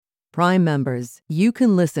Prime members, you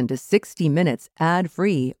can listen to 60 Minutes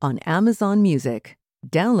ad-free on Amazon Music.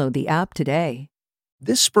 Download the app today.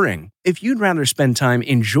 This spring, if you'd rather spend time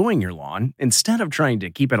enjoying your lawn instead of trying to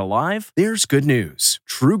keep it alive, there's good news.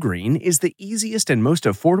 TruGreen is the easiest and most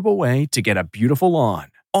affordable way to get a beautiful lawn.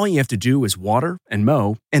 All you have to do is water and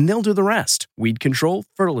mow, and they'll do the rest. Weed control,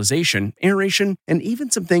 fertilization, aeration, and even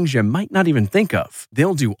some things you might not even think of.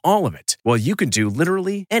 They'll do all of it, while you can do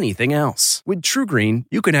literally anything else. With TruGreen,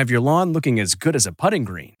 you can have your lawn looking as good as a putting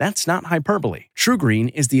green. That's not hyperbole.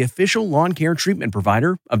 TruGreen is the official lawn care treatment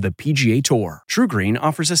provider of the PGA Tour. TruGreen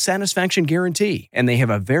offers a satisfaction guarantee, and they have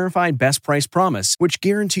a verified best price promise, which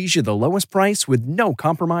guarantees you the lowest price with no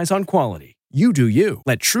compromise on quality. You do you.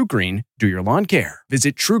 Let TruGreen do your lawn care.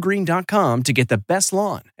 Visit TruGreen.com to get the best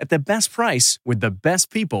lawn at the best price with the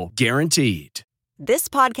best people guaranteed. This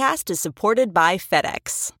podcast is supported by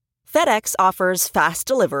FedEx. FedEx offers fast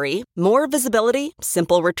delivery, more visibility,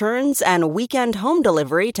 simple returns, and weekend home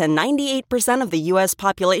delivery to 98% of the U.S.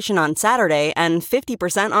 population on Saturday and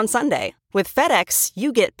 50% on Sunday. With FedEx,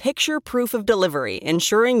 you get picture proof of delivery,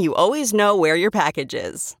 ensuring you always know where your package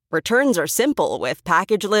is. Returns are simple with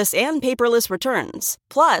packageless and paperless returns.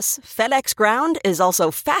 Plus, FedEx Ground is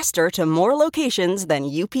also faster to more locations than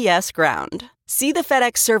UPS Ground. See the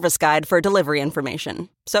FedEx service guide for delivery information.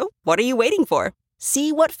 So, what are you waiting for?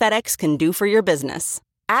 See what FedEx can do for your business.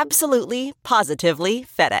 Absolutely, positively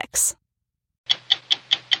FedEx.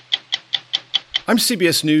 I'm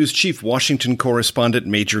CBS News Chief Washington Correspondent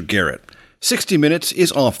Major Garrett. 60 Minutes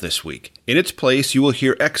is off this week. In its place, you will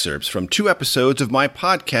hear excerpts from 2 episodes of my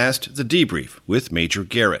podcast, The Debrief, with Major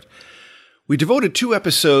Garrett. We devoted 2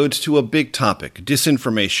 episodes to a big topic,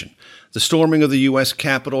 disinformation. The storming of the U.S.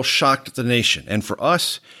 Capitol shocked the nation, and for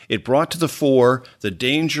us, it brought to the fore the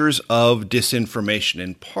dangers of disinformation,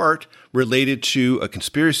 in part related to a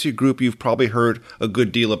conspiracy group you've probably heard a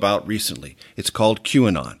good deal about recently. It's called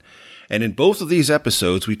QAnon. And in both of these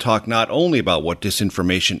episodes, we talk not only about what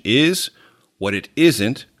disinformation is, what it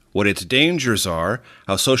isn't, what its dangers are,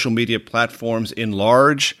 how social media platforms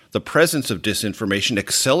enlarge the presence of disinformation,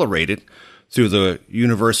 accelerate it through the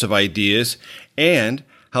universe of ideas, and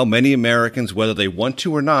how many Americans, whether they want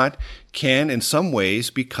to or not, can in some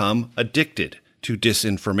ways become addicted to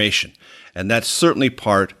disinformation. And that's certainly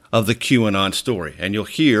part of the QAnon story. And you'll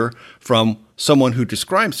hear from someone who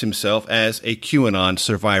describes himself as a QAnon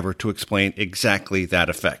survivor to explain exactly that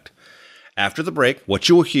effect. After the break, what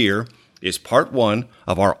you will hear is part 1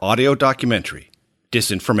 of our audio documentary,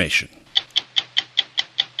 Disinformation.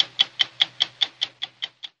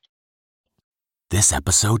 This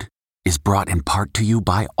episode is brought in part to you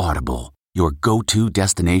by Audible, your go-to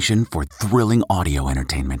destination for thrilling audio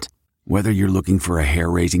entertainment. Whether you're looking for a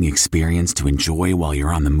hair-raising experience to enjoy while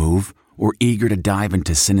you're on the move, or eager to dive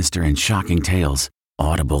into sinister and shocking tales,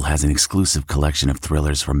 Audible has an exclusive collection of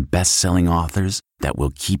thrillers from best-selling authors that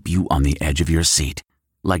will keep you on the edge of your seat.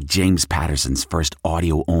 Like James Patterson's first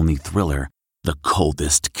audio-only thriller, The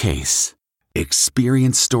Coldest Case.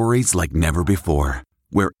 Experience stories like never before,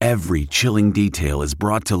 where every chilling detail is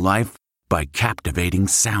brought to life by captivating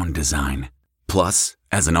sound design. Plus,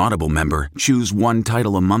 as an Audible member, choose 1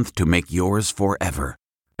 title a month to make yours forever.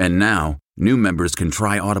 And now, new members can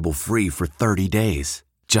try Audible free for 30 days.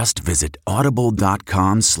 Just visit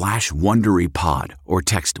audible.com/WonderyPod or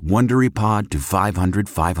text WonderyPod to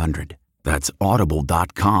 500-500. That's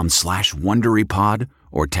audible.com/WonderyPod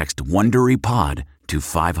or text WonderyPod to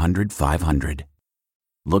 500-500.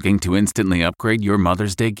 Looking to instantly upgrade your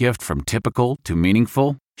Mother's Day gift from typical to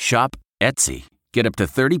meaningful? Shop Etsy. Get up to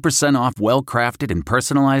 30% off well-crafted and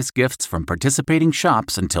personalized gifts from participating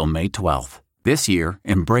shops until May 12th. This year,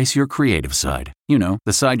 embrace your creative side. You know,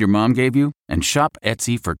 the side your mom gave you. And shop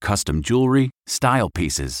Etsy for custom jewelry, style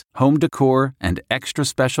pieces, home decor, and extra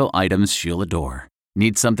special items she'll adore.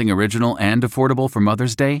 Need something original and affordable for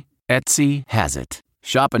Mother's Day? Etsy has it.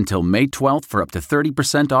 Shop until May 12th for up to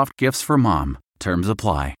 30% off gifts for mom. Terms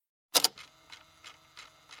apply.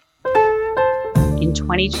 In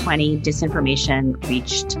 2020, disinformation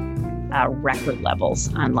reached record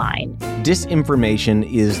levels online. Disinformation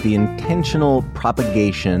is the intentional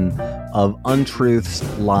propagation of untruths,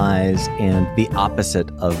 lies, and the opposite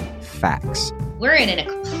of facts. We're in a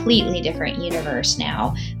completely different universe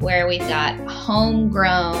now, where we've got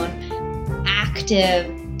homegrown, active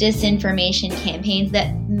disinformation campaigns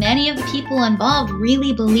that many of the people involved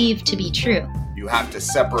really believe to be true. You have to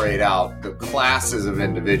separate out the classes of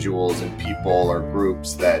individuals and people or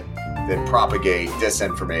groups that propagate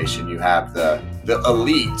disinformation. You have the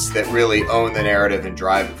elites that really own the narrative and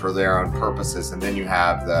drive it for their own purposes. And then you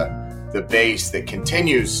have the base that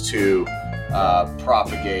continues to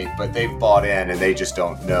propagate, but they've bought in and they just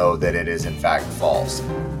don't know that it is in fact false.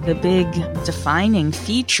 The big defining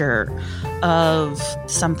feature of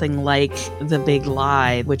something like the big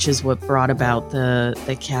lie, which is what brought about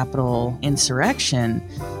the Capitol insurrection,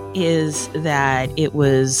 is that it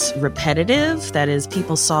was repetitive. That is,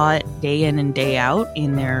 people saw it day in and day out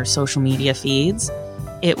in their social media feeds.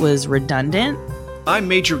 It was redundant. I'm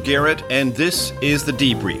Major Garrett, and this is The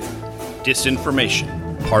Debrief. Disinformation,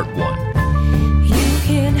 Part 1. You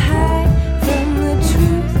can't hide from the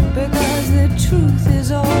truth because the truth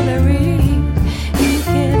is all there is. You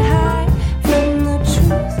can't hide from the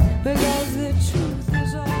truth because the truth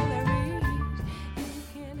is all there is. You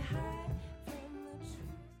can't hide from the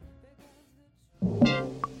truth.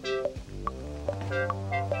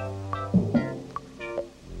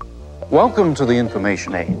 Welcome to the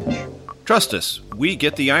information age. Trust us, we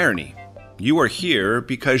get the irony. You are here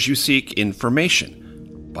because you seek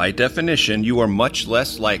information. By definition, you are much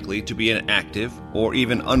less likely to be an active or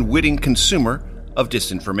even unwitting consumer of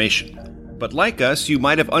disinformation. But like us, you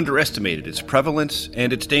might have underestimated its prevalence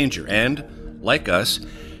and its danger, and, like us,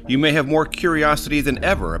 you may have more curiosity than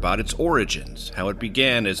ever about its origins, how it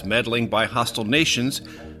began as meddling by hostile nations,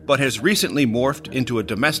 but has recently morphed into a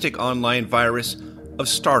domestic online virus of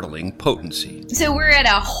startling potency. So we're at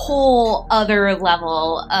a whole other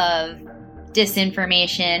level of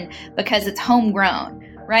disinformation because it's homegrown.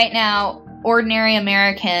 Right now, ordinary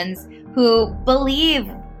Americans who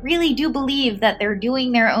really do believe that they're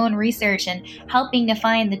doing their own research and helping to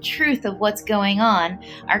find the truth of what's going on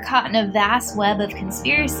are caught in a vast web of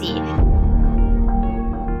conspiracy.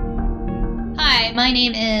 Hi, my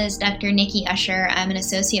name is Dr. Nikki Usher. I'm an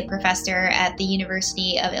associate professor at the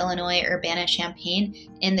University of Illinois Urbana-Champaign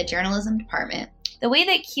in the journalism department. The way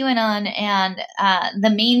that QAnon and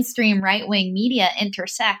the mainstream right-wing media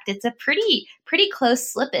intersect, it's a pretty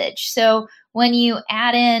close slippage. So when you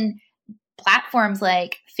add in platforms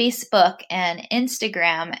like Facebook and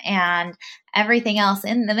Instagram and everything else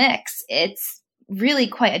in the mix, it's really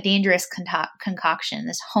quite a dangerous concoction,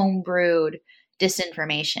 this home-brewed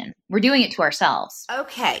disinformation. We're doing it to ourselves.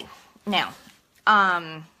 Okay. Now,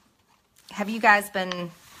 have you guys been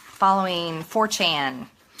following 4chan,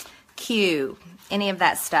 Q, any of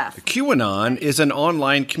that stuff? QAnon is an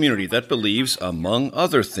online community that believes, among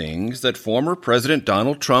other things, that former President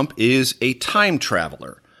Donald Trump is a time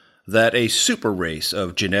traveler, that a super race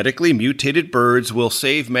of genetically mutated birds will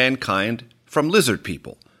save mankind from lizard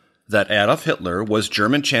people, that Adolf Hitler was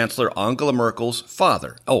German Chancellor Angela Merkel's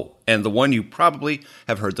father. Oh, and the one you probably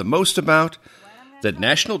have heard the most about, that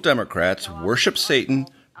National Democrats worship Satan,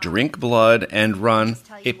 drink blood, and run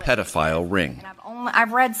a pedophile ring.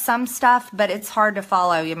 I've read some stuff, but it's hard to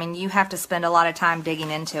follow. I mean, you have to spend a lot of time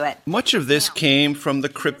digging into it. Much of this came from the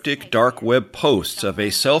cryptic dark web posts of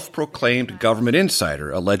a self-proclaimed government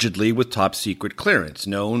insider, allegedly with top-secret clearance,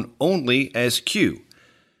 known only as Q.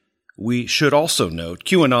 We should also note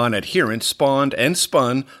QAnon adherents spawned and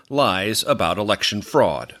spun lies about election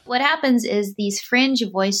fraud. What happens is these fringe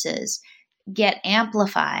voices get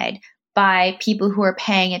amplified by people who are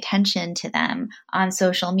paying attention to them on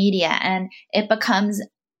social media. And it becomes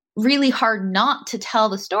really hard not to tell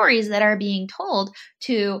the stories that are being told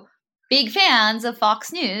to big fans of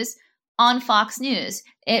Fox News on Fox News.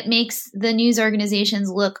 It makes the news organizations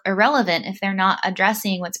look irrelevant if they're not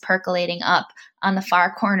addressing what's percolating up on the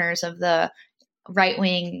far corners of the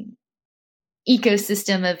right-wing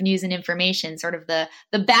ecosystem of news and information. Sort of the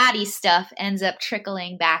baddie stuff ends up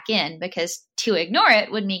trickling back in because to ignore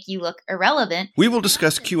it would make you look irrelevant. We will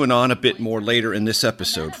discuss QAnon a bit more later in this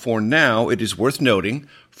episode. For now, it is worth noting,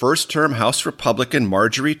 first-term House Republican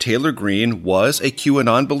Marjorie Taylor Greene was a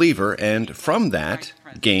QAnon believer and from that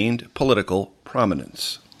gained political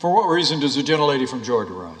prominence. For what reason does the gentlelady from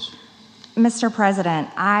Georgia rise? Mr. President,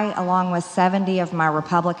 I, along with 70 of my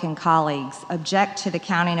Republican colleagues, object to the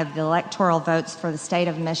counting of the electoral votes for the state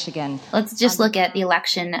of Michigan. Let's just look at the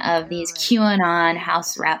election of these QAnon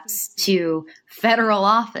House reps to federal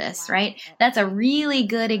office, right? That's a really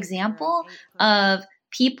good example of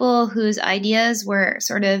people whose ideas were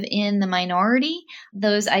sort of in the minority.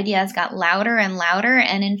 Those ideas got louder and louder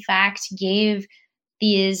and, in fact, gave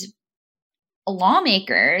these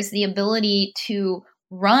lawmakers the ability to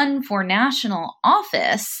run for national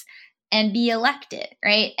office and be elected,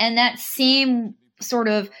 right? And that same sort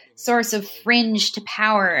of source of fringe to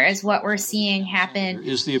power is what we're seeing happen.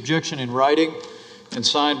 Is the objection in writing and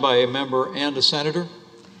signed by a member and a senator?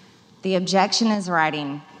 The objection is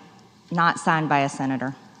writing, not signed by a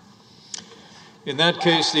senator. In that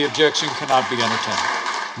case, the objection cannot be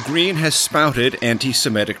entertained. Greene has spouted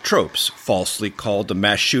anti-Semitic tropes, falsely called the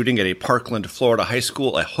mass shooting at a Parkland, Florida high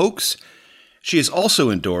school a hoax, She has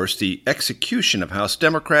also endorsed the execution of House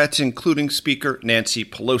Democrats, including Speaker Nancy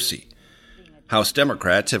Pelosi. House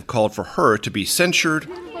Democrats have called for her to be censured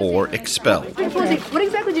or expelled. What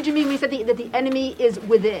exactly did you mean when you said that the enemy is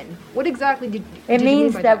within? What exactly did you mean? It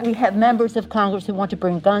means that we have members of Congress who want to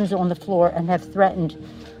bring guns on the floor and have threatened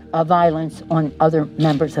violence on other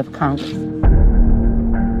members of Congress.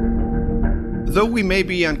 Though we may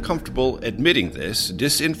be uncomfortable admitting this,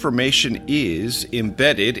 disinformation is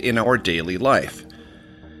embedded in our daily life.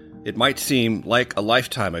 It might seem like a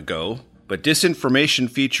lifetime ago, but disinformation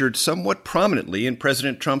featured somewhat prominently in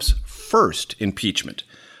President Trump's first impeachment.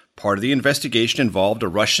 Part of the investigation involved a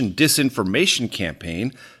Russian disinformation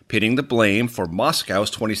campaign pitting the blame for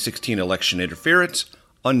Moscow's 2016 election interference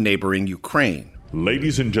on neighboring Ukraine.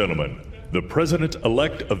 Ladies and gentlemen, the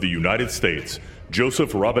President-elect of the United States,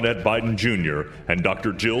 Joseph Robinette Biden Jr., and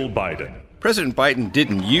Dr. Jill Biden. President Biden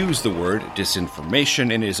didn't use the word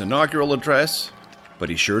disinformation in his inaugural address, but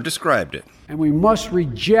he sure described it. And we must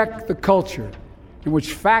reject the culture in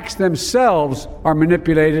which facts themselves are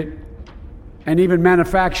manipulated and even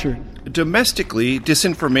manufactured. Domestically,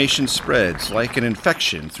 disinformation spreads like an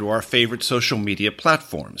infection through our favorite social media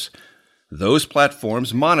platforms. Those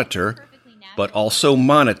platforms monitor, but also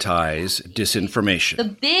monetize disinformation.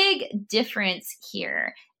 The big difference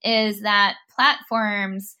here is that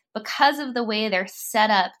platforms, because of the way they're set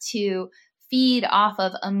up to feed off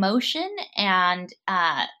of emotion and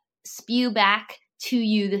spew back to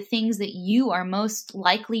you the things that you are most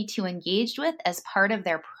likely to engage with as part of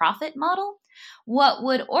their profit model, what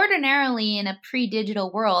would ordinarily in a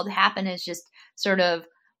pre-digital world happen is just sort of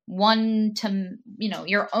one to,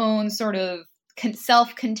 your own sort of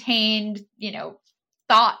self-contained,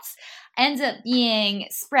 thoughts ends up being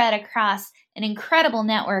spread across an incredible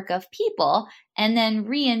network of people and then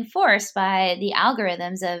reinforced by the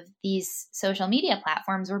algorithms of these social media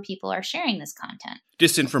platforms where people are sharing this content.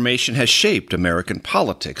 Disinformation has shaped American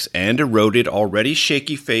politics and eroded already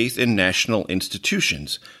shaky faith in national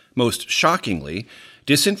institutions. Most shockingly,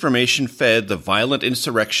 disinformation fed the violent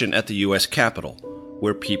insurrection at the U.S. Capitol,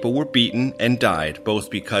 where people were beaten and died both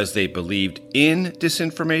because they believed in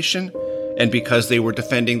disinformation and because they were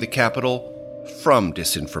defending the Capitol from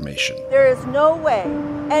disinformation. There is no way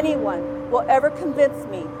anyone will ever convince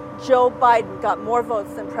me Joe Biden got more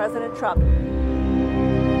votes than President Trump.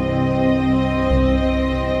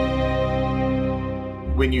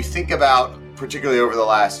 When you think about, particularly over the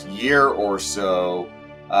last year or so,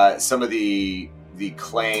 some of the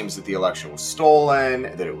claims that the election was stolen,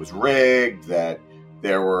 that it was rigged, that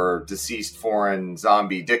there were deceased foreign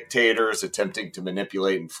zombie dictators attempting to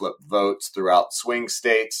manipulate and flip votes throughout swing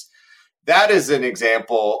states. That is an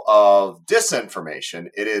example of disinformation.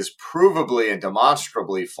 It is provably and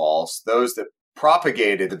demonstrably false. Those that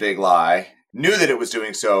propagated the big lie knew that it was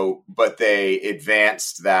doing so, but they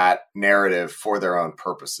advanced that narrative for their own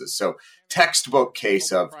purposes. So, textbook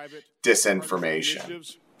case of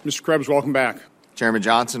disinformation. Mr. Krebs, welcome back. Chairman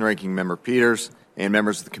Johnson, Ranking Member Peters, and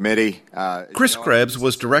members of the committee. Chris Krebs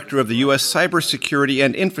was director of the U.S. Cybersecurity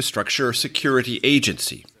and Infrastructure Security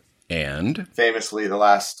Agency. And famously, the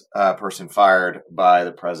last person fired by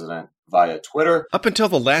the president via Twitter. Up until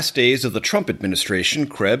the last days of the Trump administration,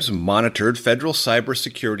 Krebs monitored federal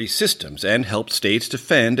cybersecurity systems and helped states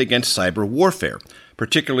defend against cyber warfare,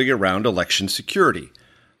 particularly around election security.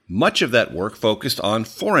 Much of that work focused on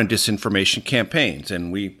foreign disinformation campaigns,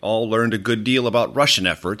 and we all learned a good deal about Russian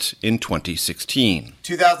efforts in 2016.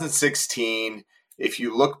 2016, if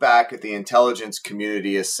you look back at the intelligence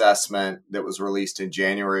community assessment that was released in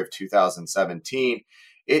January of 2017,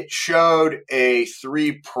 it showed a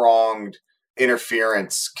three-pronged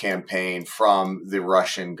interference campaign from the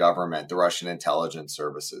Russian government, the Russian intelligence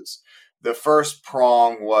services. The first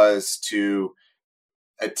prong was to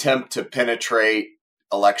attempt to penetrate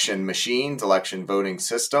election machines, election voting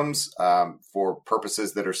systems, for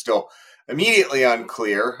purposes that are still immediately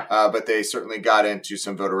unclear, but they certainly got into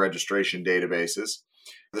some voter registration databases.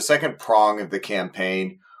 The second prong of the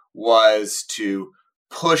campaign was to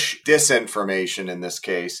push disinformation, in this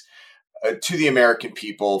case, to the American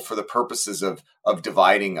people for the purposes of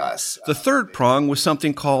dividing us. The third prong was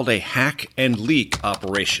something called a hack and leak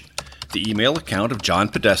operation. The email account of John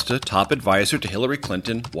Podesta, top advisor to Hillary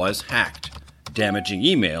Clinton, was hacked. Damaging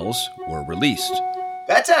emails were released.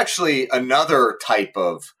 That's actually another type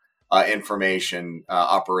of information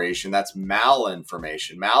operation. That's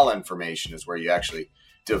malinformation. Malinformation is where you actually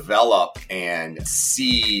develop and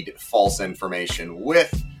seed false information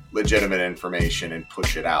with legitimate information and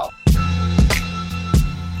push it out.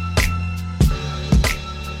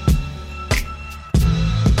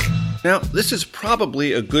 Now, this is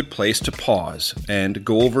probably a good place to pause and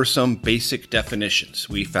go over some basic definitions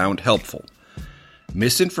we found helpful.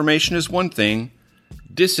 Misinformation is one thing,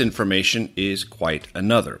 disinformation is quite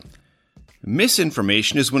another.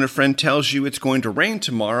 Misinformation is when a friend tells you it's going to rain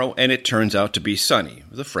tomorrow and it turns out to be sunny.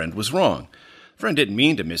 The friend was wrong. The friend didn't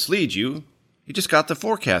mean to mislead you. He just got the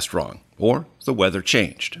forecast wrong, or the weather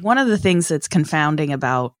changed. One of the things that's confounding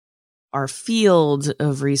about our field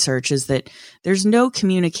of research is that there's no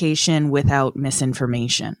communication without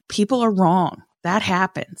misinformation. People are wrong. That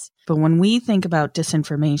happens. But when we think about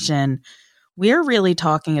disinformation, we're really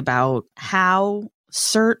talking about how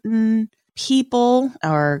certain people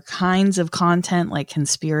or kinds of content like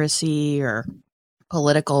conspiracy or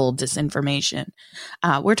political disinformation,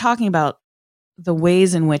 we're talking about the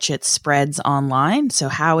ways in which it spreads online, so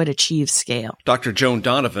how it achieves scale. Dr. Joan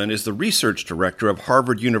Donovan is the research director of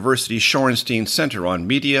Harvard University's Shorenstein Center on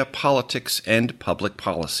Media, Politics, and Public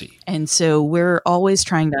Policy. And so we're always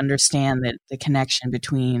trying to understand that the connection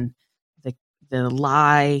between the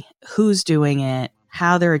lie, who's doing it,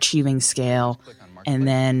 how they're achieving scale, and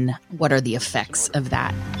then what are the effects of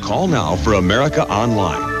that. Call now for America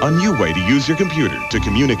Online, a new way to use your computer to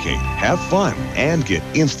communicate, have fun, and get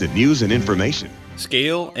instant news and information.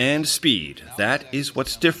 Scale and speed. That is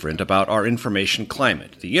what's different about our information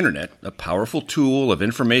climate. The internet, a powerful tool of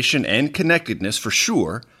information and connectedness for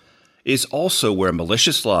sure, is also where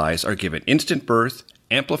malicious lies are given instant birth,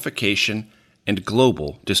 amplification, and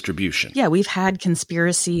global distribution. Yeah, we've had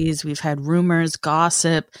conspiracies, we've had rumors,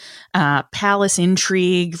 gossip, palace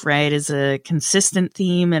intrigue, right, is a consistent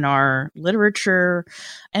theme in our literature.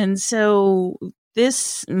 And so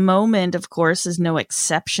this moment, of course, is no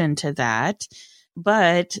exception to that.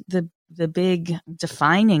 But the big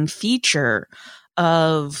defining feature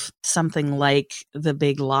of something like the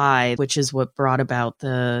big lie, which is what brought about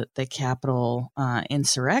the Capitol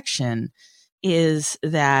insurrection, is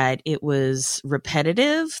that it was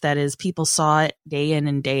repetitive. That is, people saw it day in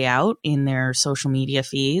and day out in their social media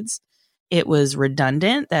feeds. It was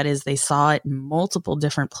redundant. That is, they saw it in multiple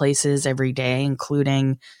different places every day,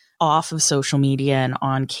 including off of social media and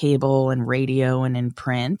on cable and radio and in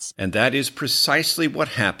print. And that is precisely what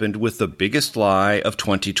happened with the biggest lie of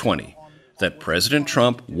 2020, that President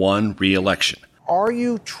Trump won re-election. Are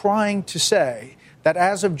you trying to say that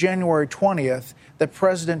as of January 20th, that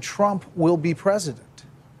President Trump will be president?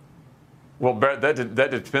 Well,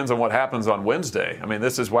 that depends on what happens on Wednesday. I mean,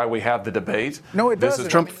 this is why we have the debate. No, it doesn't.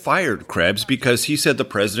 Trump fired Krebs because he said the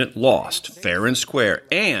president lost, fair and square,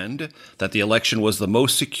 and that the election was the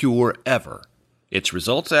most secure ever. Its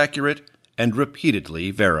results accurate and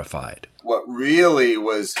repeatedly verified. What really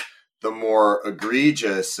was the more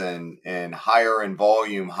egregious and higher in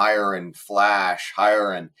volume, higher in flash,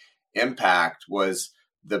 higher in impact was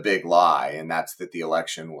the big lie, and that's that the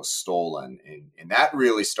election was stolen. And that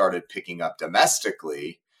really started picking up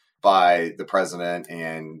domestically by the president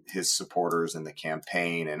and his supporters in the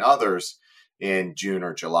campaign and others in June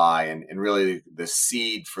or July. And really the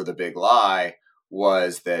seed for the big lie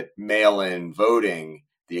was that mail-in voting,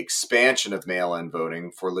 the expansion of mail-in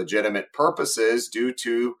voting for legitimate purposes due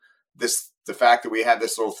to the fact that we had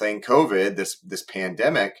this little thing, COVID, this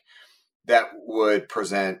pandemic, that would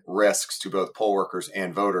present risks to both poll workers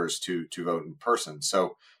and voters to vote in person.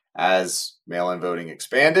 So as mail-in voting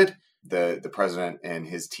expanded, the president and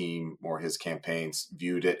his team or his campaigns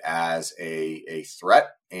viewed it as a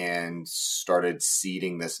threat and started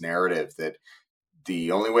seeding this narrative that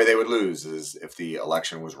the only way they would lose is if the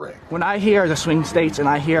election was rigged. When I hear the swing states and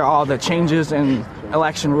I hear all the changes in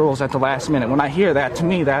election rules at the last minute, when I hear that, to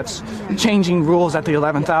me, that's changing rules at the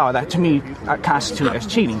 11th hour. That, to me, constitutes as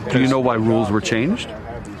cheating. Do you know why rules were changed?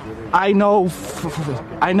 I know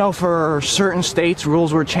for certain states,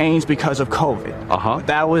 rules were changed because of COVID.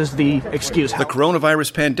 That was the excuse. The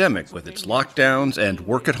coronavirus pandemic, with its lockdowns and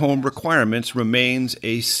work-at-home requirements, remains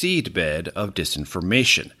a seedbed of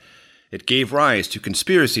disinformation. It gave rise to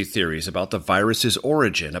conspiracy theories about the virus's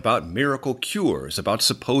origin, about miracle cures, about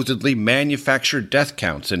supposedly manufactured death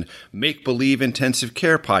counts and make-believe intensive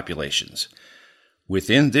care populations.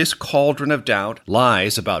 Within this cauldron of doubt,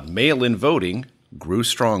 lies about mail-in voting grew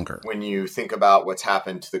stronger. When you think about what's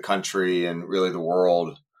happened to the country and really the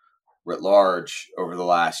world writ large over the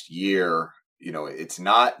last year, it's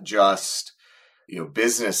not just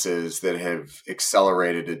businesses that have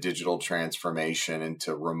accelerated a digital transformation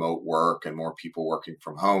into remote work and more people working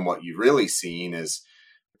from home. What you've really seen is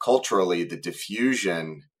culturally the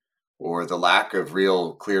diffusion or the lack of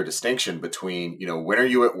real clear distinction between, when are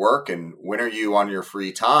you at work and when are you on your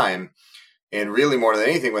free time? And really more than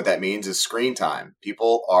anything, what that means is screen time.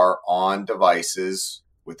 People are on devices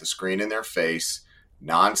with the screen in their face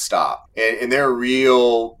nonstop. And there are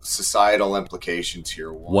real societal implications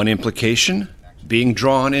here. One implication? Being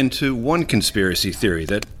drawn into one conspiracy theory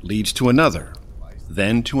that leads to another,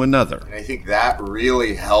 then to another. And I think that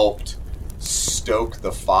really helped stoke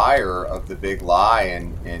the fire of the big lie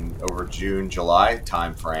in over June, July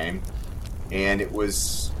timeframe. And it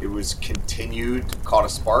was continued, caught a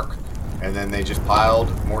spark, and then they just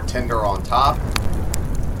piled more tinder on top.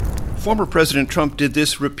 Former President Trump did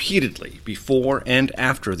this repeatedly before and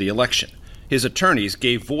after the election. His attorneys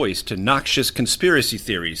gave voice to noxious conspiracy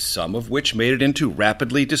theories, some of which made it into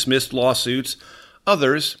rapidly dismissed lawsuits.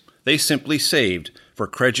 Others they simply saved for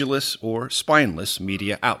credulous or spineless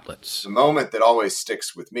media outlets. The moment that always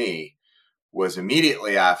sticks with me was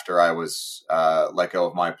immediately after I was let go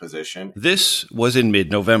of my position. This was in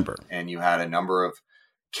mid-November. And you had a number of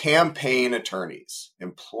campaign attorneys,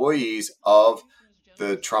 employees of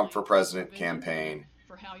the Trump for President campaign,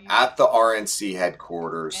 at the RNC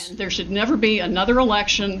headquarters. And there should never be another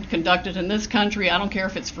election conducted in this country, I don't care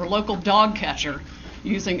if it's for local dog catcher,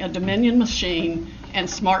 using a Dominion machine and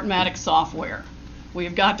Smartmatic software.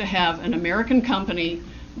 We've got to have an American company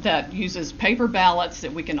that uses paper ballots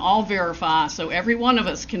that we can all verify so every one of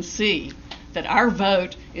us can see that our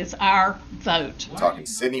vote is our vote. We're talking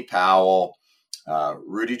Sidney Powell,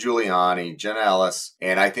 Rudy Giuliani, Jenna Ellis,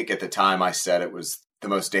 and I think at the time I said it was the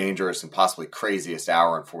most dangerous and possibly craziest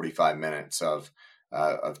hour and 45 minutes of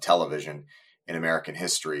television in American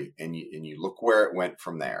history. And you look where it went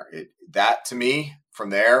from there. That to me, from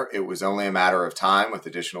there, it was only a matter of time with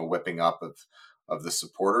additional whipping up of the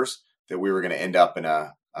supporters that we were going to end up in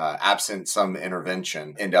absent some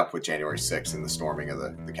intervention, end up with January 6th and the storming of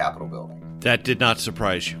the Capitol building. That did not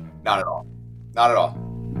surprise you? Not at all. Not at all.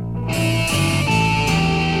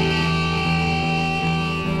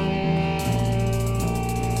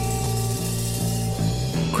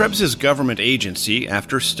 Krebs's government agency,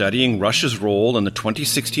 after studying Russia's role in the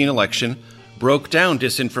 2016 election, broke down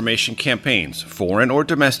disinformation campaigns, foreign or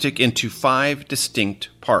domestic, into 5 distinct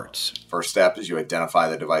parts. First step is you identify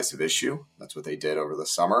the divisive issue. That's what they did over the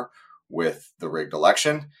summer with the rigged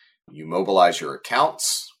election. You mobilize your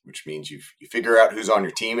accounts, which means you figure out who's on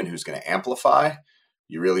your team and who's going to amplify.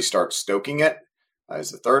 You really start stoking it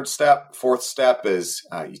as the third step. Fourth step is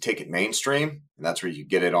you take it mainstream, and that's where you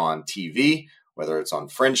get it on TV, whether it's on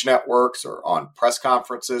fringe networks or on press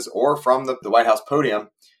conferences or from the White House podium.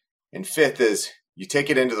 And fifth is you take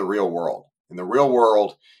it into the real world. And the real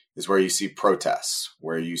world is where you see protests,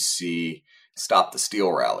 where you see Stop the Steal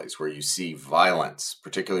rallies, where you see violence,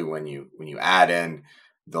 particularly when you add in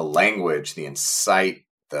the language, the incite,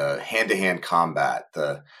 the hand-to-hand combat,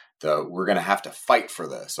 the we're going to have to fight for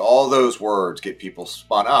this. All those words get people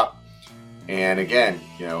spun up. And again,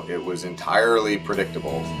 it was entirely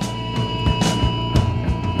predictable.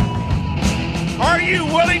 Are you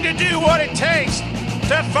willing to do what it takes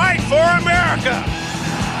to fight for America?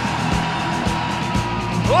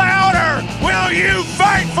 Louder! Will you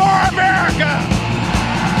fight for America?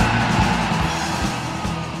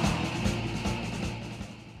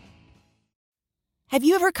 Have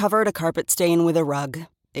you ever covered a carpet stain with a rug?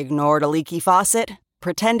 Ignored a leaky faucet?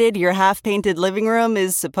 Pretended your half-painted living room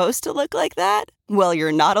is supposed to look like that? Well,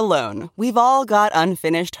 you're not alone. We've all got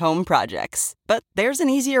unfinished home projects. But there's an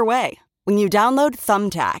easier way. When you download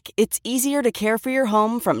Thumbtack, it's easier to care for your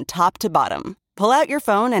home from top to bottom. Pull out your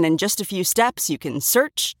phone and in just a few steps, you can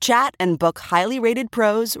search, chat, and book highly rated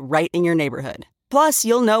pros right in your neighborhood. Plus,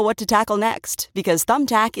 you'll know what to tackle next, because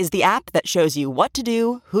Thumbtack is the app that shows you what to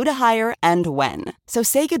do, who to hire, and when. So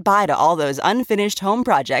say goodbye to all those unfinished home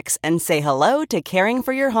projects and say hello to caring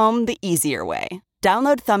for your home the easier way.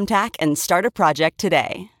 Download Thumbtack and start a project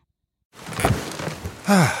today.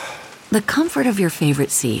 The comfort of your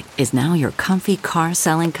favorite seat is now your comfy car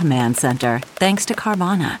selling command center, thanks to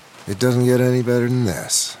Carvana. It doesn't get any better than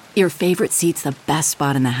this. Your favorite seat's the best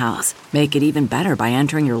spot in the house. Make it even better by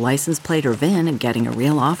entering your license plate or VIN and getting a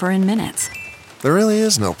real offer in minutes. There really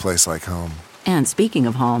is no place like home. And speaking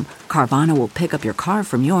of home, Carvana will pick up your car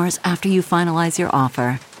from yours after you finalize your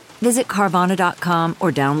offer. Visit Carvana.com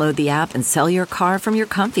or download the app and sell your car from your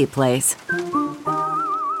comfy place.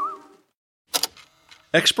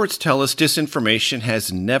 Experts tell us disinformation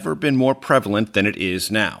has never been more prevalent than it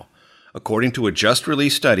is now. According to a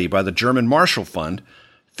just-released study by the German Marshall Fund,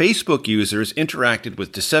 Facebook users interacted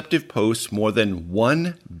with deceptive posts more than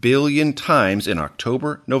 1 billion times in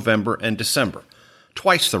October, November, and December,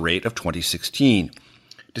 twice the rate of 2016.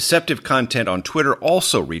 Deceptive content on Twitter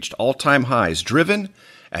also reached all-time highs, driven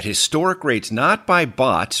at historic rates not by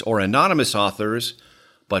bots or anonymous authors,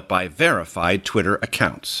 but by verified Twitter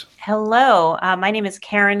accounts. Hello, my name is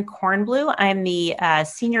Karen Kornblue. I'm the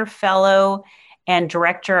Senior Fellow and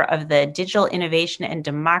director of the Digital Innovation and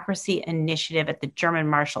Democracy Initiative at the German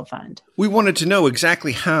Marshall Fund. We wanted to know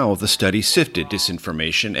exactly how the study sifted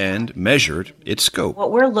disinformation and measured its scope.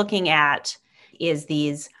 What we're looking at is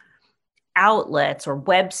these outlets or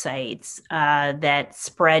websites that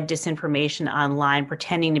spread disinformation online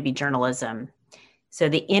pretending to be journalism. So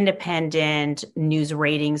the independent news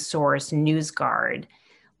rating source NewsGuard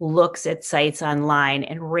looks at sites online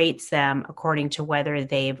and rates them according to whether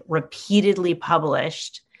they've repeatedly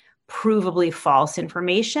published provably false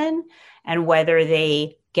information and whether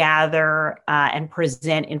they gather and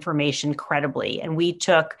present information credibly. And we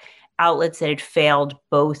took outlets that had failed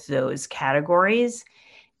both those categories.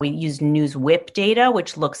 We used NewsWhip data,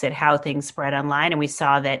 which looks at how things spread online, and we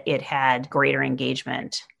saw that it had greater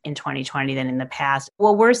engagement in 2020 than in the past.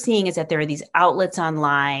 What we're seeing is that there are these outlets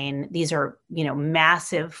online. These are,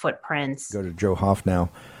 massive footprints. Go to Joe Hoff now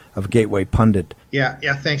of Gateway Pundit. Yeah.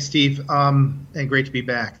 Thanks, Steve. And great to be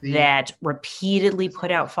back. That repeatedly put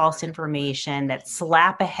out false information, that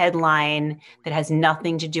slap a headline that has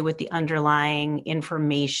nothing to do with the underlying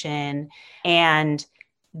information. And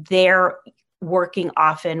they're working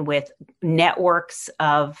often with networks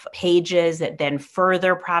of pages that then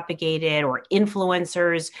further propagate it, or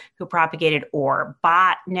influencers who propagate it, or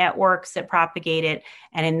bot networks that propagate it.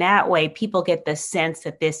 And in that way, people get the sense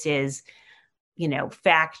that this is,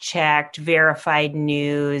 fact-checked, verified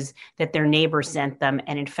news, that their neighbor sent them.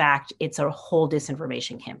 And in fact, it's a whole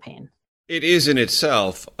disinformation campaign. It is in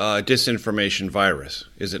itself a disinformation virus,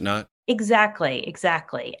 is it not? Exactly.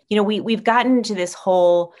 We've gotten into this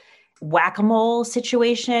whole whack-a-mole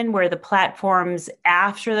situation where the platforms,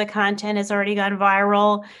 after the content has already gone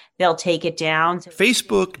viral, they'll take it down.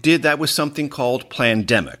 Facebook did that with something called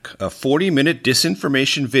Plandemic, a 40-minute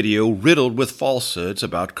disinformation video riddled with falsehoods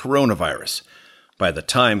about coronavirus. By the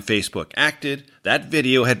time Facebook acted, that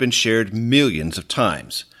video had been shared millions of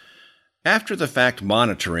times. After-the-fact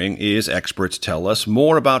monitoring is, experts tell us,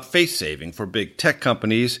 more about face-saving for big tech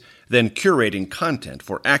companies than curating content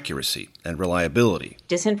for accuracy and reliability.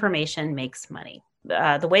 Disinformation makes money.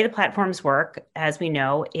 The way the platforms work, as we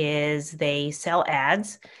know, is they sell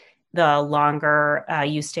ads. The longer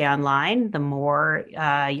you stay online, the more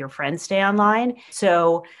your friends stay online.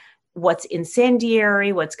 So what's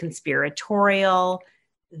incendiary, what's conspiratorial,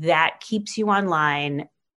 that keeps you online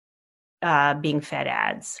being fed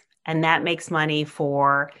ads. And that makes money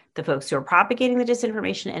for the folks who are propagating the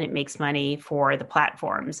disinformation, and it makes money for the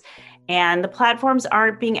platforms. And the platforms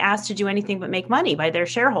aren't being asked to do anything but make money by their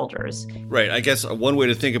shareholders. Right. I guess one way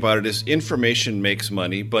to think about it is information makes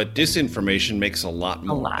money, but disinformation makes a lot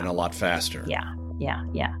more and a lot faster. Yeah.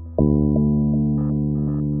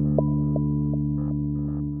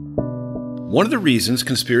 One of the reasons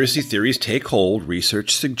conspiracy theories take hold,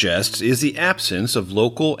 research suggests, is the absence of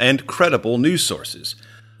local and credible news sources.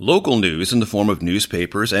 Local news in the form of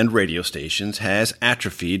newspapers and radio stations has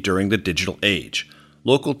atrophied during the digital age.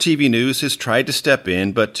 Local TV news has tried to step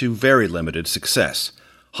in, but to very limited success.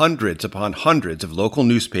 Hundreds upon hundreds of local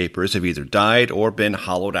newspapers have either died or been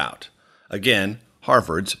hollowed out. Again,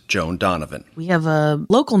 Harvard's Joan Donovan. We have a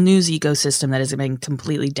local news ecosystem that has been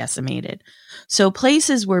completely decimated. So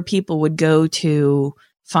places where people would go to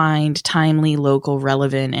find timely, local,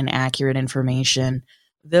 relevant, and accurate information,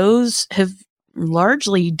 those have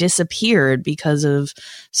largely disappeared because of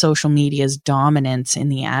social media's dominance in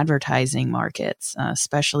the advertising markets,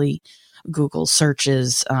 especially Google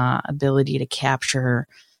search's ability to capture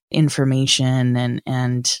information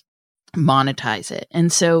and monetize it. And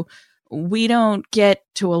so we don't get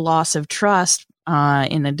to a loss of trust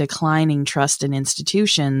in a declining trust in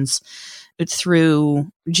institutions through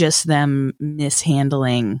just them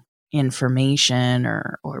mishandling information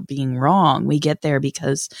or being wrong. We get there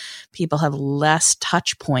because people have less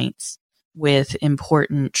touch points with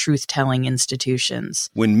important truth-telling institutions.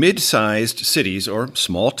 When mid-sized cities or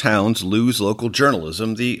small towns lose local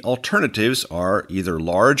journalism, the alternatives are either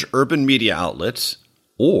large urban media outlets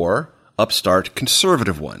or upstart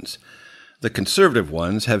conservative ones. The conservative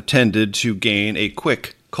ones have tended to gain a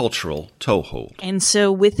quick cultural toehold. And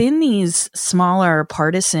so within these smaller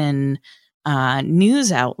partisan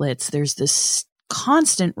news outlets, there's this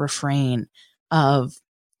constant refrain of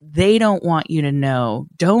they don't want you to know,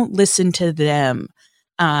 don't listen to them.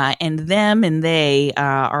 And them and they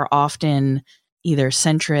are often either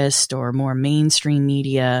centrist or more mainstream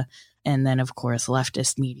media, and then, of course,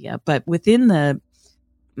 leftist media. But within the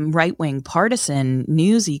right-wing partisan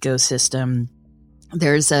news ecosystem,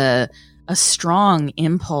 there's a strong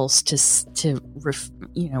impulse to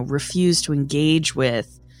refuse to engage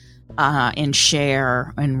with and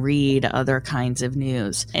share and read other kinds of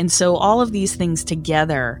news. And so all of these things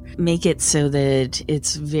together make it so that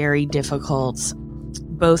it's very difficult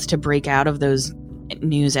both to break out of those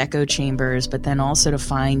news echo chambers, but then also to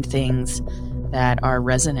find things that are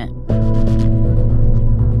resonant.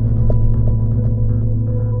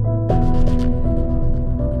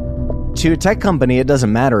 To a tech company, it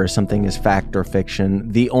doesn't matter if something is fact or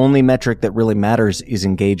fiction. The only metric that really matters is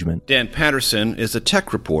engagement. Dan Patterson is a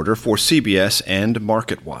tech reporter for CBS and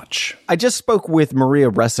MarketWatch. I just spoke with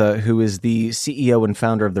Maria Ressa, who is the CEO and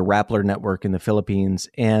founder of the Rappler Network in the Philippines,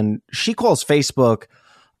 and she calls Facebook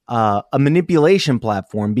a manipulation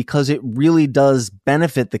platform because it really does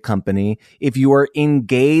benefit the company if you are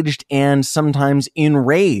engaged and sometimes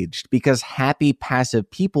enraged, because happy,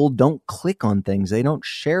 passive people don't click on things. They don't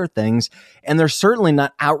share things. And they're certainly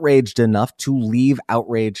not outraged enough to leave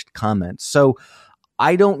outraged comments. So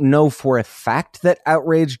I don't know for a fact that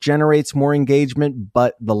outrage generates more engagement,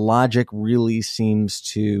 but the logic really seems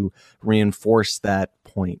to reinforce that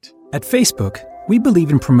point. At Facebook, we believe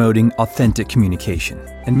in promoting authentic communication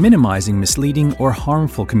and minimizing misleading or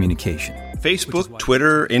harmful communication. Facebook,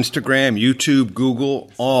 Twitter, Instagram, YouTube,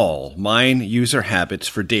 Google, all mine user habits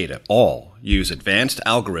for data. All use advanced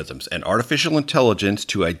algorithms and artificial intelligence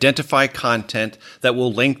to identify content that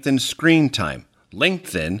will lengthen screen time,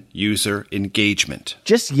 lengthen user engagement.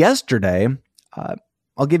 Just yesterday,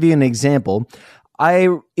 I'll give you an example.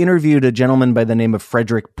 I interviewed a gentleman by the name of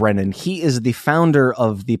Frederick Brennan. He is the founder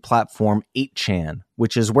of the platform 8chan,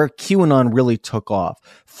 which is where QAnon really took off.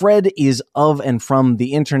 Fred is of and from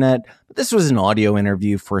the internet, but this was an audio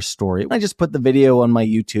interview for a story. I just put the video on my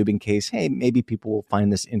YouTube in case, hey, maybe people will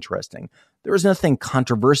find this interesting. There was nothing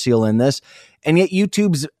controversial in this, and yet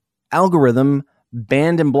YouTube's algorithm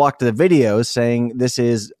banned and blocked the video, saying this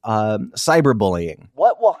is cyberbullying.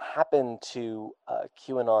 What will happen to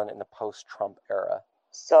QAnon in the post-Trump era?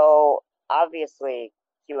 So obviously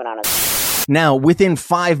QAnon is... Now, within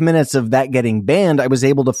 5 minutes of that getting banned, I was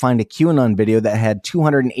able to find a QAnon video that had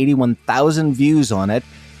 281,000 views on it,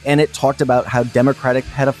 and it talked about how Democratic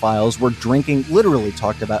pedophiles were drinking, literally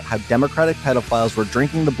talked about how Democratic pedophiles were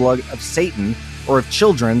drinking the blood of Satan or of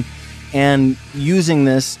children and using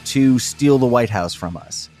this to steal the White House from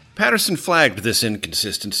us. Patterson flagged this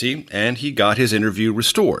inconsistency, and he got his interview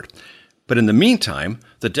restored. But in the meantime,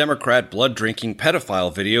 the Democrat blood-drinking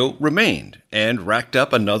pedophile video remained and racked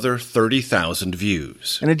up another 30,000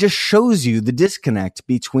 views. And it just shows you the disconnect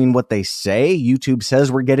between what they say, YouTube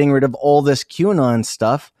says we're getting rid of all this QAnon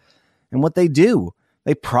stuff, and what they do.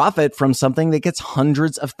 They profit from something that gets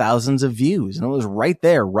hundreds of thousands of views. And it was right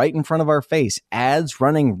there, right in front of our face. Ads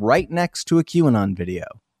running right next to a QAnon video.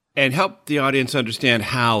 And help the audience understand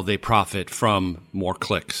how they profit from more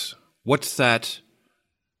clicks. What's that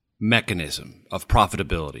mechanism of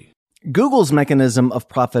profitability? Google's mechanism of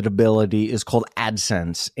profitability is called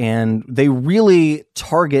AdSense, and they really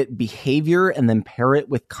target behavior and then pair it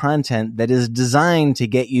with content that is designed to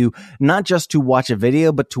get you not just to watch a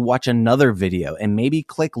video, but to watch another video and maybe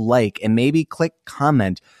click like and maybe click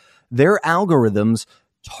comment. Their algorithms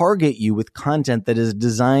target you with content that is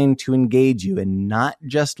designed to engage you and not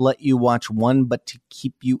just let you watch one, but to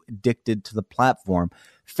keep you addicted to the platform.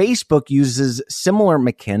 Facebook uses similar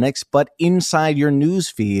mechanics, but inside your news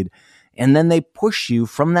feed. And then they push you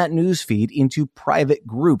from that newsfeed into private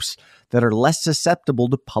groups that are less susceptible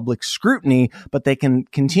to public scrutiny, but they can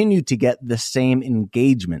continue to get the same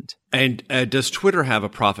engagement. And does Twitter have a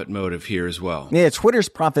profit motive here as well? Yeah, Twitter's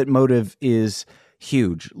profit motive is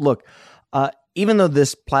huge. Look, even though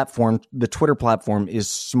this platform, the Twitter platform, is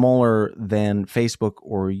smaller than Facebook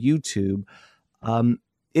or YouTube,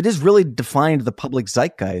 it has really defined the public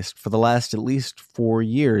zeitgeist for the last at least 4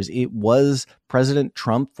 years. It was President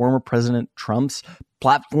Trump, former President Trump's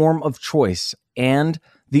platform of choice. And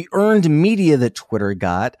the earned media that Twitter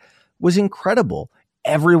got was incredible.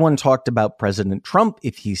 Everyone talked about President Trump.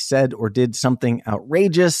 If he said or did something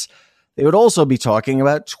outrageous, they would also be talking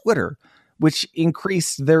about Twitter, which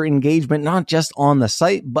increased their engagement not just on the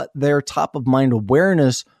site, but their top-of-mind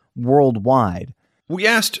awareness worldwide. We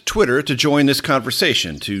asked Twitter to join this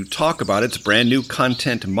conversation to talk about its brand new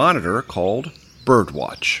content monitor called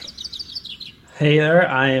Birdwatch. Hey there,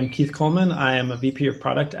 I am Keith Coleman. I am a VP of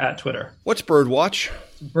Product at Twitter. What's Birdwatch?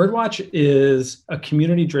 Birdwatch is a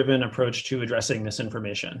community-driven approach to addressing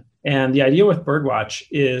misinformation. And the idea with Birdwatch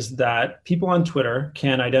is that people on Twitter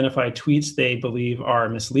can identify tweets they believe are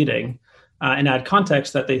misleading and add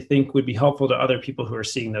context that they think would be helpful to other people who are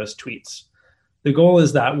seeing those tweets. The goal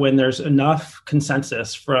is that when there's enough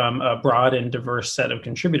consensus from a broad and diverse set of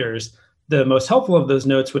contributors, the most helpful of those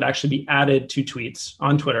notes would actually be added to tweets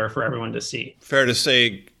on Twitter for everyone to see. Fair to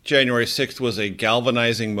say January 6th was a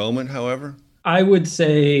galvanizing moment, however? I would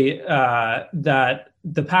say that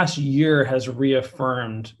the past year has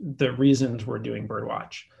reaffirmed the reasons we're doing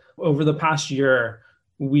Birdwatch. Over the past year,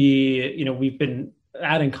 we've been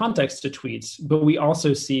adding context to tweets, but we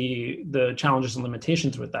also see the challenges and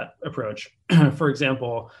limitations with that approach. For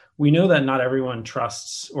example, we know that not everyone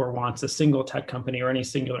trusts or wants a single tech company or any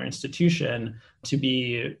singular institution to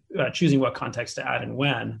be choosing what context to add and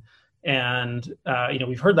when. And,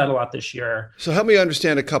 we've heard that a lot this year. So help me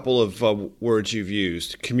understand a couple of words you've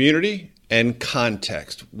used: community and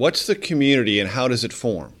context. What's the community and how does it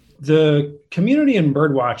form? The community in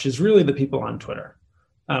Birdwatch is really the people on Twitter.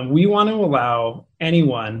 We want to allow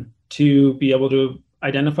anyone to be able to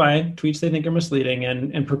identify tweets they think are misleading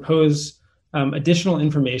and propose additional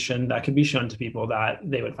information that could be shown to people that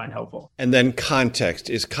they would find helpful. And then context.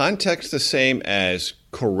 Is context the same as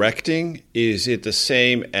correcting? Is it the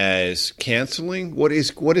same as canceling? What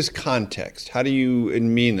is context? How do you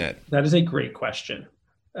mean that? That is a great question.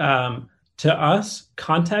 To us,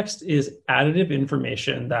 context is additive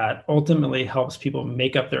information that ultimately helps people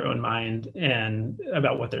make up their own mind and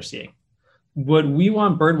about what they're seeing. What we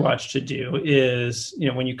want Birdwatch to do is,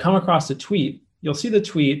 when you come across a tweet, you'll see the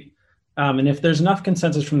tweet. And if there's enough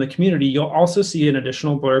consensus from the community, you'll also see an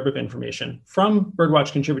additional blurb of information from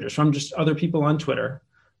Birdwatch contributors, from just other people on Twitter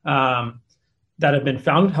that have been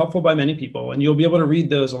found helpful by many people. And you'll be able to read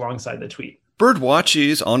those alongside the tweet. Birdwatch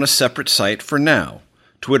is on a separate site for now.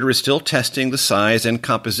 Twitter is still testing the size and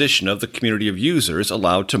composition of the community of users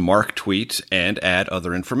allowed to mark tweets and add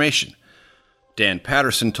other information. Dan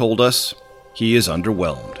Patterson told us he is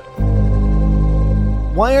underwhelmed.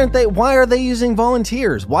 Why are they using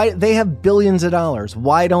volunteers? Why they have billions of dollars?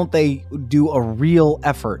 Why don't they do a real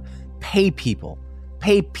effort? Pay people.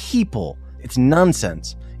 It's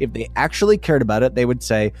nonsense. If they actually cared about it, they would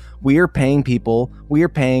say, we are paying people. We are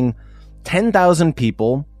paying 10,000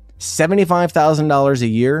 people $75,000 a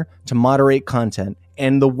year to moderate content.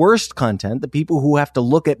 And the worst content, the people who have to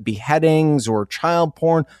look at beheadings or child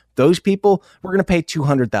porn, those people, we're going to pay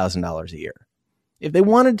 $200,000 a year. If they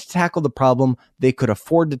wanted to tackle the problem, they could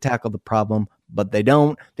afford to tackle the problem, but they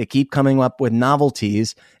don't. They keep coming up with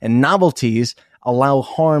novelties, and novelties allow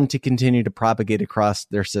harm to continue to propagate across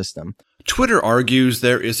their system. Twitter argues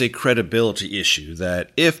there is a credibility issue,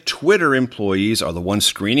 that if Twitter employees are the ones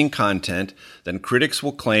screening content, then critics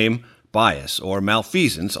will claim bias or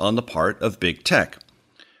malfeasance on the part of big tech.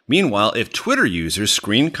 Meanwhile, if Twitter users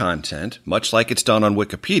screen content, much like it's done on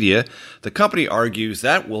Wikipedia, the company argues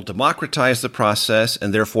that will democratize the process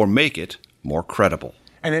and therefore make it more credible.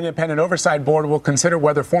 An independent oversight board will consider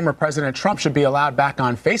whether former President Trump should be allowed back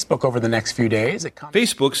on Facebook over the next few days.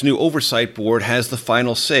 Facebook's new oversight board has the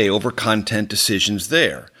final say over content decisions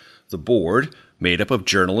there. The board, made up of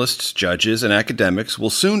journalists, judges, and academics,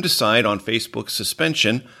 will soon decide on Facebook's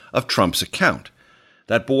suspension of Trump's account.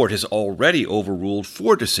 That board has already overruled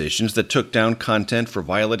 4 decisions that took down content for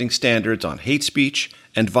violating standards on hate speech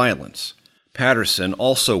and violence. Patterson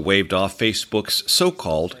also waved off Facebook's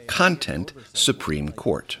so-called Content Supreme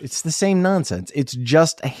Court. It's the same nonsense. It's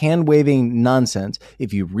just a hand-waving nonsense.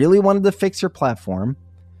 If you really wanted to fix your platform,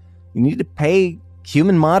 you need to pay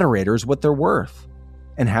human moderators what they're worth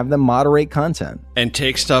and have them moderate content. And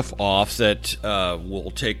take stuff off that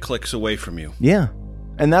will take clicks away from you. Yeah.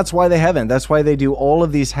 And that's why they haven't. That's why they do all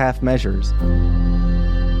of these half measures.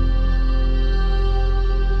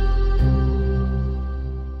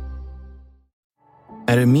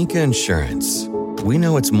 At Amica Insurance, we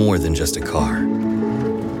know it's more than just a car.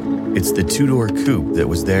 It's the 2-door coupe that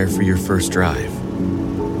was there for your first drive,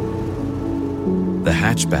 the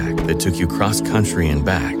hatchback that took you cross-country and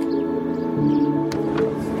back,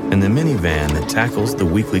 and the minivan that tackles the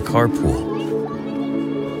weekly carpool.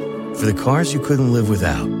 For the cars you couldn't live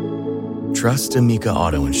without, trust Amica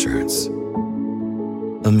Auto Insurance.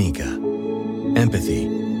 Amica. Empathy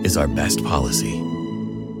is our best policy.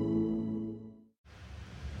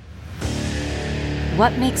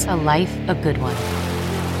 What makes a life a good one?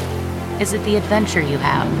 Is it the adventure you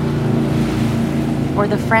have? Or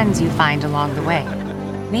the friends you find along the way?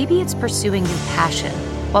 Maybe it's pursuing your passion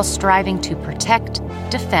while striving to protect,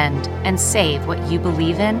 defend, and save what you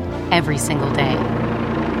believe in every single day.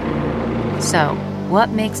 So, what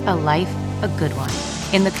makes a life a good one?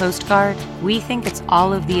 In the Coast Guard, we think it's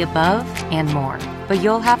all of the above and more, but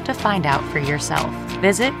you'll have to find out for yourself.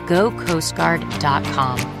 Visit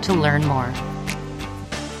gocoastguard.com to learn more.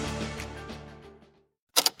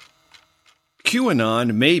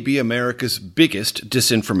 QAnon may be America's biggest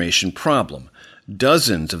disinformation problem.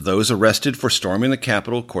 Dozens of those arrested for storming the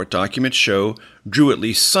Capitol, court documents show, drew at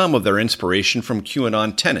least some of their inspiration from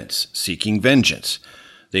QAnon tenets seeking vengeance.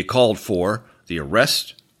 They called for the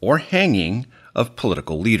arrest or hanging of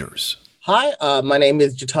political leaders. Hi, my name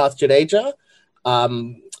is Jitarth Jadeja.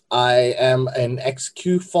 I am an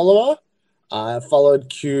ex-Q follower. I followed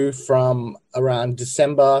Q from around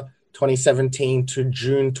December 2017 to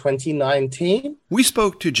June 2019. We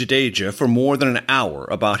spoke to Jadeja for more than an hour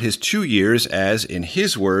about his 2 years as, in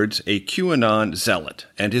his words, a QAnon zealot,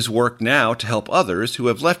 and his work now to help others who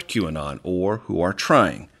have left QAnon or who are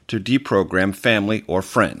trying to deprogram family or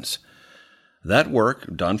friends. That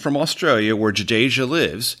work, done from Australia where Jadeja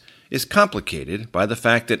lives, is complicated by the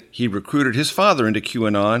fact that he recruited his father into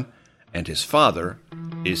QAnon, and his father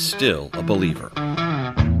is still a believer.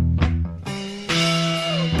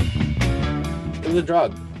 It was a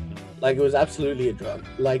drug. Like, it was absolutely a drug.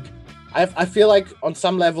 Like, I feel like on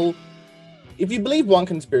some level, if you believe one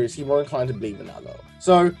conspiracy, you're more inclined to believe another.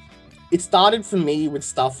 So it started for me with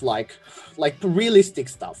stuff like realistic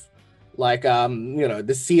stuff. Like,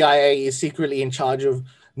 the CIA is secretly in charge of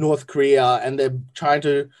North Korea and they're trying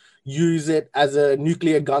to use it as a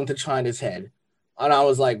nuclear gun to China's head. And I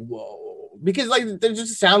was like, whoa. Because, like, it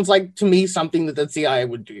just sounds like, to me, something that the CIA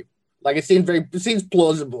would do. Like, it seems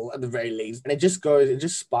plausible at the very least. And it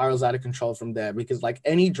just spirals out of control from there. Because, like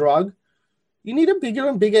any drug, you need a bigger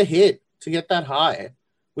and bigger hit to get that high.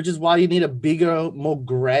 Which is why you need a bigger, more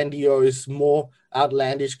grandiose, more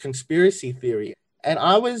outlandish conspiracy theory. And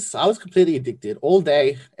I was completely addicted all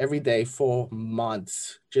day, every day for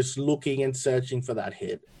months, just looking and searching for that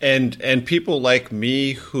hit. And people like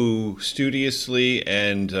me who studiously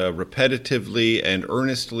and repetitively and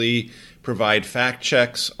earnestly provide fact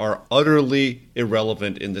checks are utterly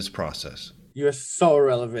irrelevant in this process. You are so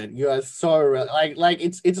irrelevant. You are so irrelevant. Like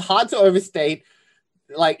it's hard to overstate.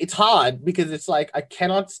 Like, it's hard because it's like I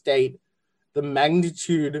cannot state the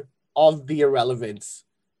magnitude of the irrelevance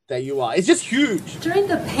that you are. It's just huge. During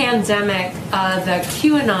the pandemic, the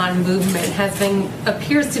QAnon movement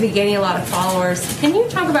appears to be gaining a lot of followers. Can you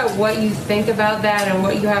talk about what you think about that and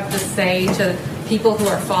what you have to say to people who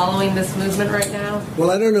are following this movement right now?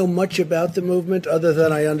 Well, I don't know much about the movement other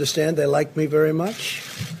than I understand they like me very much.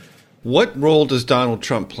 What role does Donald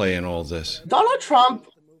Trump play in all this? Donald Trump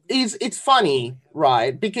it's funny,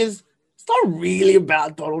 right? Because it's not really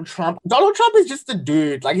about Donald Trump. Donald Trump is just a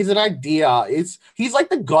dude. Like, he's an idea. He's like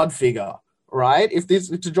the God figure, right? If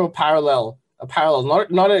to draw a parallel,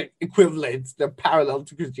 not an equivalent, the parallel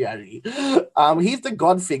to Christianity. He's the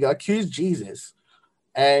God figure. Q's Jesus,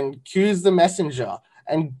 and Q's the messenger.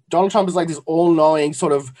 And Donald Trump is like this all-knowing,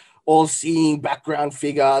 sort of all-seeing background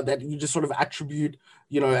figure that you just sort of attribute,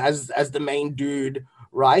 as the main dude.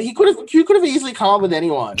 Right? Q could have easily come up with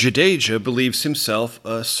anyone. Jadeja believes himself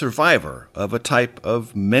a survivor of a type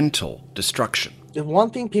of mental destruction. The one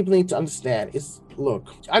thing people need to understand is,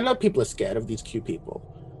 look, I know people are scared of these Q people.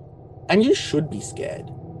 And you should be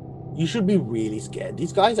scared. You should be really scared.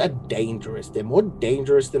 These guys are dangerous. They're more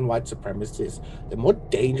dangerous than white supremacists. They're more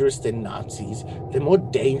dangerous than Nazis. They're more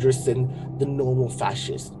dangerous than the normal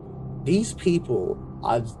fascists. These people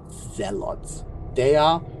are zealots. They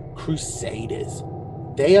are crusaders.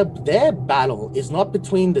 Their battle is not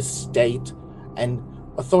between the state and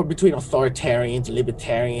between authoritarians,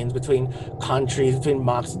 libertarians, between countries, between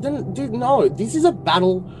Marxists. No, this is a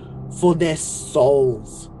battle for their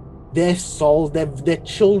souls. Their souls, their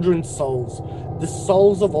children's souls, the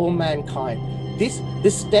souls of all mankind.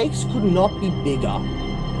 The stakes could not be bigger.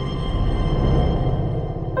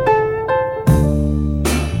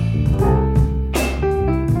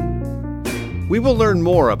 We will learn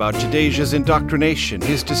more about Jadeja's indoctrination,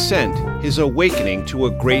 his descent, his awakening to a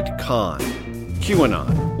great con.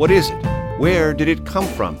 QAnon, what is it? Where did it come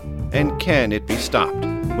from? And can it be stopped?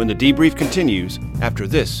 When the debrief continues after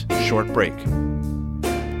this short break.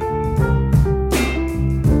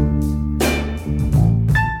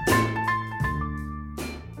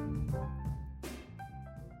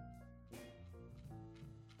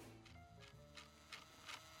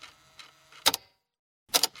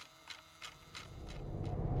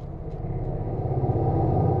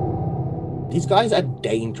 These guys are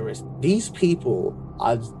dangerous. These people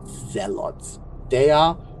are zealots. They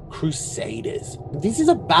are crusaders. This is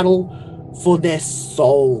a battle for their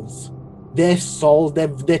souls. Their souls,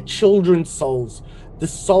 their children's souls, the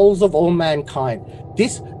souls of all mankind.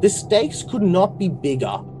 The stakes could not be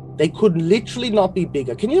bigger. They could literally not be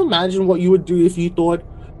bigger. Can you imagine what you would do if you thought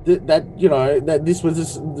that this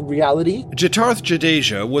was the reality? Jitarth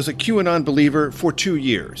Jadeja was a QAnon believer for 2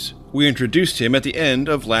 years. We introduced him at the end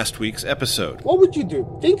of last week's episode. What would you do?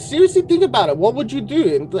 Seriously think about it. What would you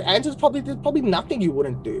do? And the answer is there's probably nothing you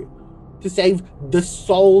wouldn't do to save the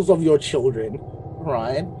souls of your children,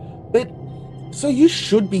 right? But So you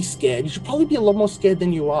should be scared. You should probably be a lot more scared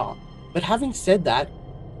than you are. But having said that,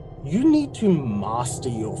 you need to master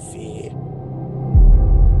your fear.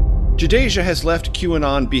 Jadeja has left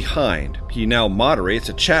QAnon behind. He now moderates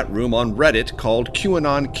a chat room on Reddit called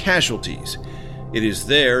QAnon Casualties. It is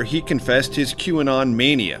there he confessed his QAnon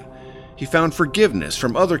mania. He found forgiveness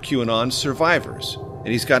from other QAnon survivors, and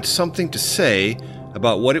he's got something to say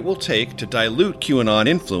about what it will take to dilute QAnon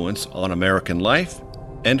influence on American life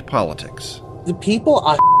and politics. The people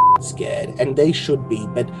are scared, and they should be,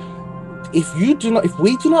 but if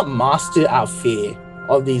we do not master our fear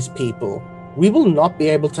of these people, we will not be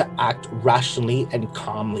able to act rationally and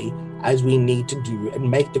calmly as we need to do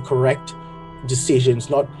and make the correct decisions,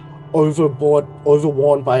 not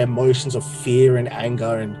overworn by emotions of fear and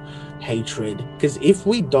anger and hatred. Because if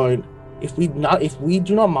we do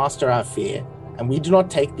not master our fear and we do not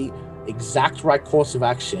take the exact right course of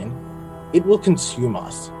action, it will consume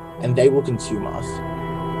us, and they will consume us.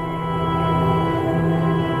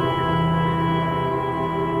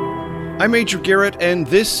 I'm Major Garrett, and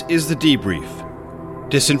this is The Debrief.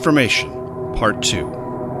 Disinformation, Part 2.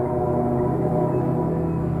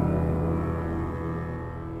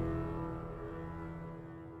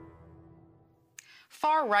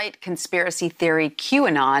 Far-right conspiracy theory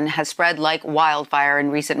QAnon has spread like wildfire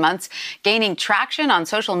in recent months, gaining traction on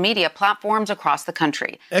social media platforms across the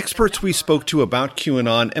country. Experts we spoke to about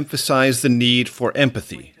QAnon emphasized the need for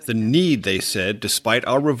empathy. The need, they said, despite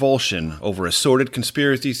our revulsion over assorted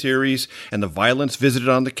conspiracy theories and the violence visited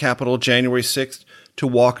on the Capitol January 6th, to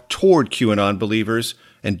walk toward QAnon believers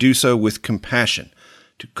and do so with compassion,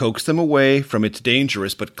 to coax them away from its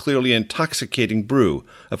dangerous but clearly intoxicating brew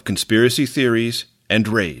of conspiracy theories and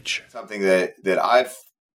rage. Something that I've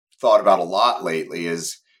thought about a lot lately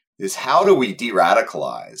is how do we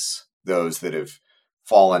de-radicalize those that have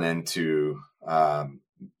fallen into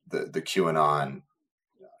the QAnon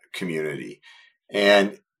community?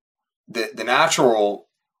 And the natural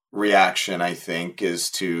reaction, I think, is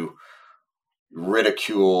to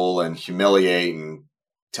ridicule and humiliate and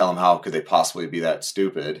tell them how could they possibly be that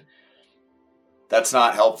stupid. That's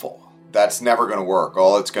not helpful. That's never going to work.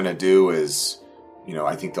 All it's going to do is,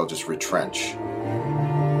 I think they'll just retrench.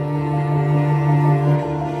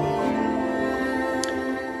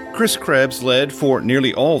 Chris Krebs led for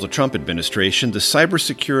nearly all the Trump administration the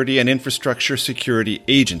Cybersecurity and Infrastructure Security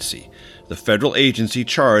Agency, the federal agency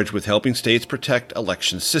charged with helping states protect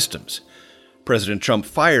election systems. President Trump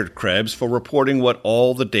fired Krebs for reporting what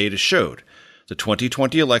all the data showed. The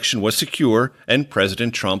 2020 election was secure, and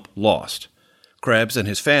President Trump lost. Krebs and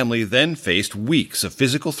his family then faced weeks of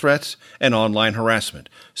physical threats and online harassment,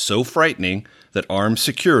 so frightening that armed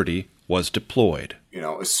security was deployed.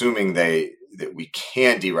 Assuming that we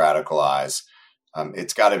can de-radicalize,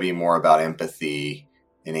 it's got to be more about empathy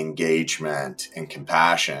and engagement and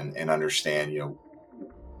compassion and understand,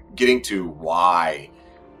 getting to why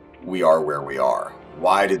we are where we are.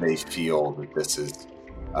 Why do they feel that this is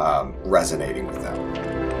resonating with them?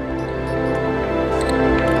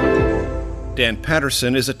 Dan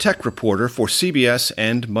Patterson is a tech reporter for CBS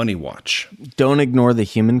and Money Watch. Don't ignore the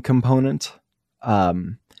human component.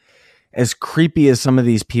 As creepy as some of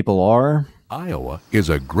these people are, Iowa is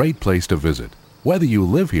a great place to visit, whether you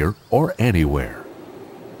live here or anywhere.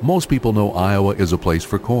 Most people know Iowa is a place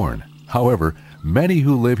for corn. However, many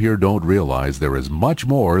who live here don't realize there is much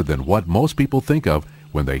more than what most people think of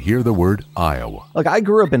when they hear the word Iowa. Look, I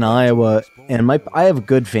grew up in Iowa, and I have a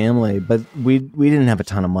good family, but we didn't have a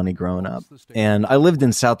ton of money growing up. And I lived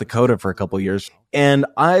in South Dakota for a couple of years, and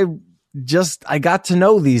I got to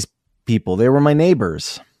know these people. They were my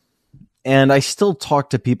neighbors. And I still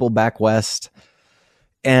talk to people back west,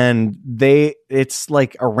 and it's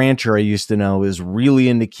like a rancher I used to know is really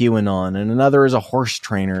into QAnon, and another is a horse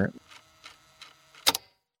trainer.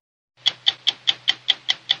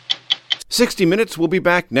 60 Minutes will be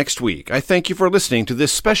back next week. I thank you for listening to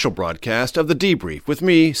this special broadcast of The Debrief with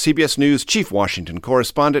me, CBS News Chief Washington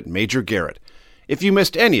Correspondent Major Garrett. If you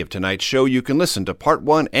missed any of tonight's show, you can listen to Part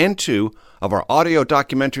 1 and 2 of our audio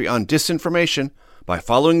documentary on disinformation by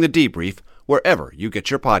following The Debrief wherever you get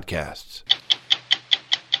your podcasts.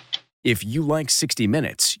 If you like 60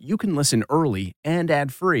 Minutes, you can listen early and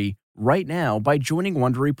ad-free right now by joining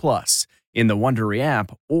Wondery Plus in the Wondery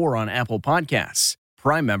app or on Apple Podcasts.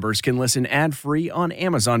 Prime members can listen ad-free on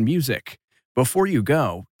Amazon Music. Before you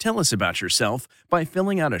go, tell us about yourself by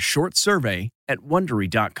filling out a short survey at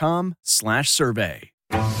Wondery.com/survey.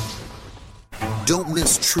 Don't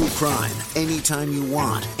miss true crime anytime you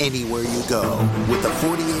want, anywhere you go with the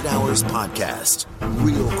 48 Hours podcast.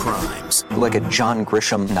 Real crimes. Like a John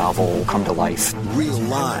Grisham novel come to life. Real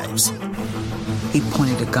lives. He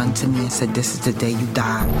pointed a gun to me and said, "This is the day you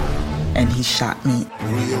die." And he shot me.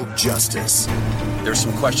 Real justice. There's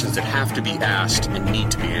some questions that have to be asked and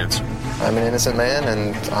need to be answered. I'm an innocent man,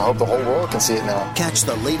 and I hope the whole world can see it now. Catch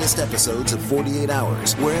the latest episodes of 48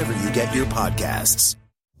 Hours wherever you get your podcasts.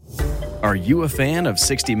 Are you a fan of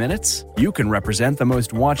 60 Minutes? You can represent the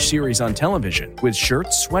most watched series on television with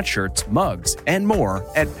shirts, sweatshirts, mugs, and more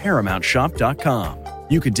at ParamountShop.com.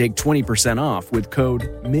 You can take 20% off with code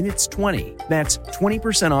MINUTES20. That's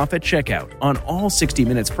 20% off at checkout on all 60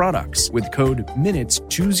 Minutes products with code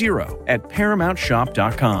MINUTES20 at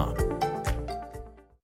ParamountShop.com.